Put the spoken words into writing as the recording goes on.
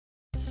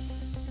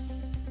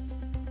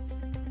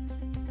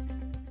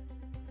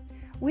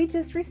We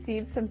just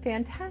received some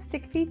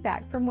fantastic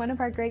feedback from one of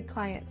our great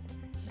clients.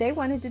 They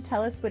wanted to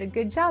tell us what a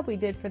good job we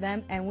did for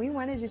them, and we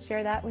wanted to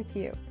share that with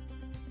you.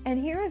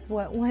 And here is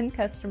what one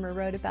customer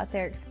wrote about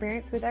their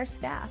experience with our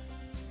staff.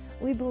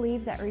 We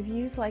believe that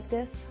reviews like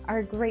this are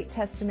a great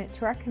testament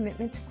to our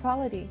commitment to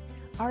quality.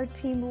 Our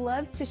team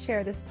loves to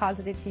share this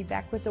positive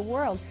feedback with the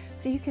world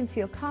so you can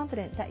feel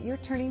confident that you're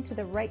turning to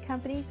the right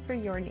company for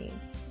your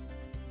needs.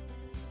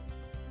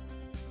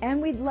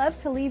 And we'd love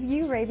to leave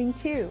you raving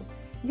too.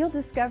 You'll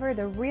discover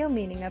the real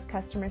meaning of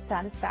customer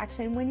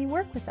satisfaction when you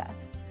work with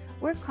us.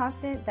 We're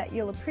confident that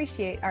you'll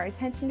appreciate our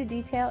attention to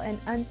detail and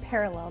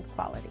unparalleled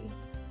quality.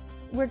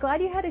 We're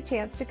glad you had a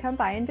chance to come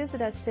by and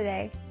visit us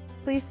today.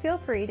 Please feel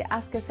free to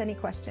ask us any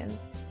questions.